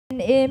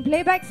in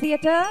playback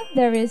theatre,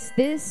 there is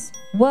this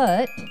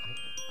word,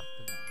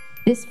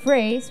 this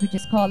phrase, which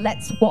is called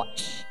 "let's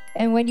watch."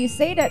 And when you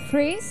say that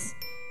phrase,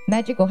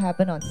 magic will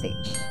happen on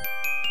stage.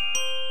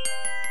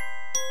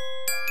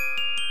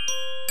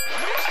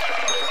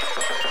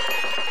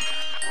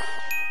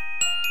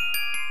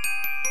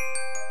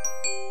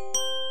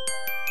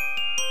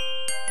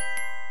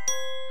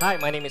 Hi,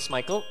 my name is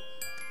Michael.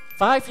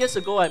 5 years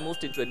ago, I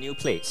moved into a new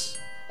place.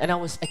 And I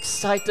was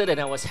excited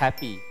and I was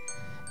happy.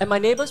 And my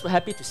neighbors were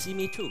happy to see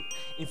me too.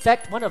 In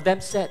fact, one of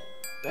them said,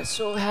 "We're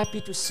so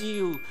happy to see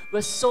you.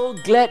 We're so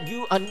glad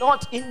you are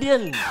not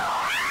Indian."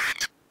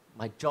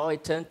 My joy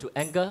turned to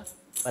anger,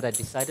 but I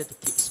decided to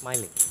keep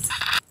smiling.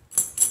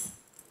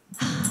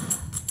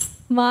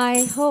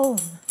 My home.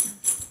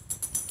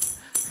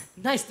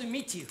 Nice to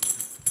meet you.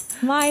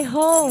 My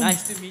home.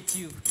 Nice to meet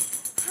you.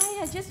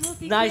 Hi, I just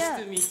moved in Nice here.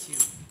 to meet you.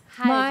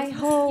 Hi, My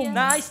home.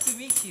 Nice to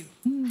meet you.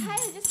 Hi,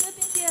 I just moved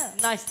in here.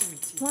 Nice to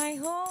meet you. My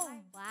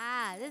home.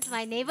 Wow, this is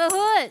my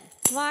neighborhood.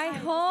 My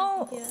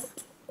home.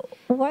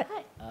 What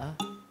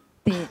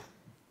did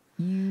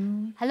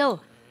you Hello.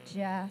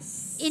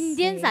 just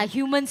Indians say? are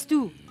humans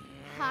too.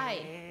 Hi.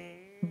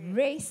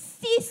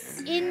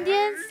 Racist.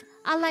 Indians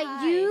are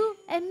like you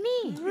and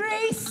me.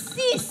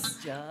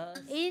 Racist.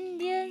 Just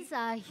Indians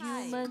are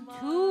human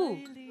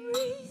too.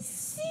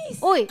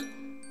 Racist. Oi.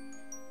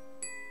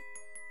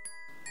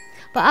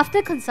 But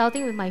after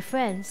consulting with my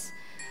friends,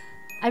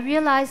 I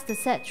realized the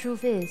sad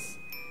truth is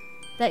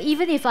that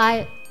even if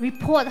I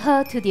report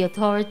her to the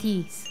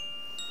authorities,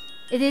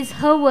 it is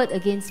her word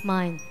against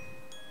mine.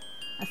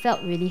 I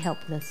felt really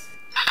helpless.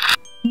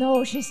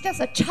 No, she's just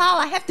a child.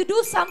 I have to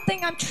do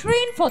something. I'm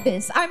trained for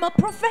this. I'm a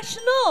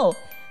professional.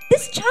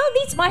 This child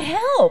needs my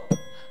help.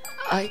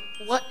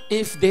 What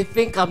if they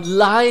think I'm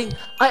lying?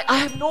 I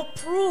have no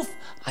proof.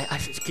 I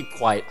should keep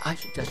quiet. I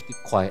should just keep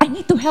quiet. I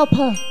need to help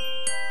her.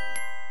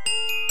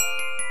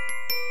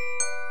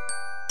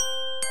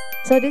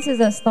 So this is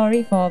a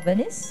story for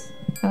Venice.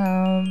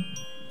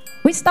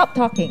 We stopped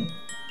talking.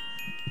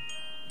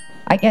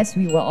 I guess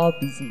we were all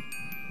busy.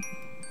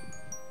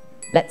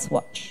 Let's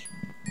watch.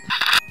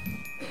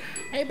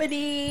 hey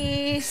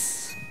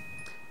buddies.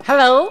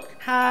 Hello,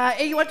 Hi.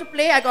 Hey, you want to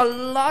play? I got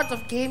lots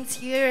of games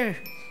here.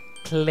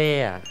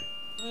 Claire.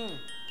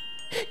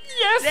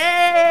 Yes.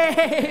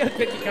 Yay!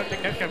 Come.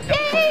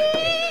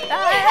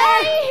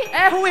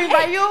 Hey, who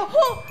invite you?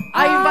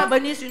 I invite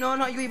Bernice, you know,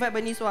 not you invite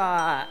Bernice.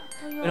 What?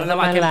 No, no,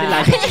 I can feel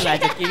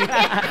like joking.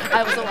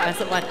 I also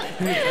want.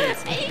 Hey,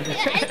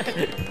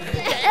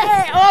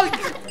 oh!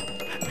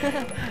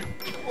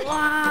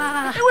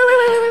 Wow!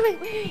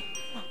 Wait.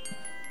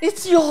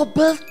 It's your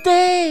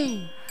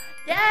birthday.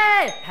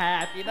 Yay!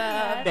 Happy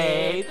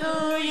birthday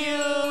to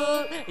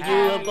you. You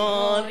were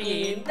born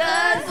in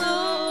the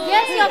zoo.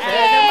 Yes, your And the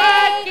cake.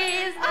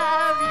 monkeys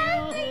love you.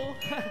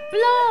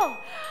 Blow.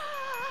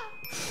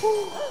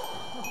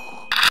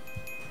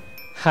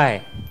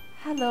 Hi,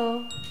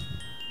 Hello.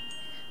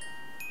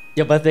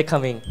 your birthday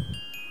coming.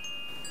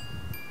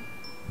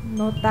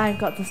 No time,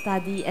 got to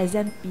study,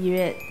 exam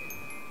period.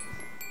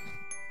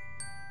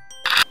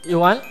 You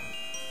want?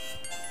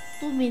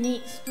 2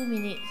 minutes,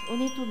 only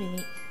 2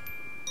 minutes.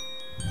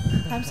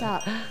 Time's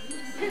up.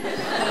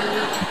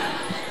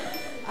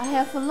 I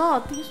have a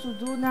lot of things to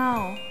do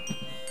now.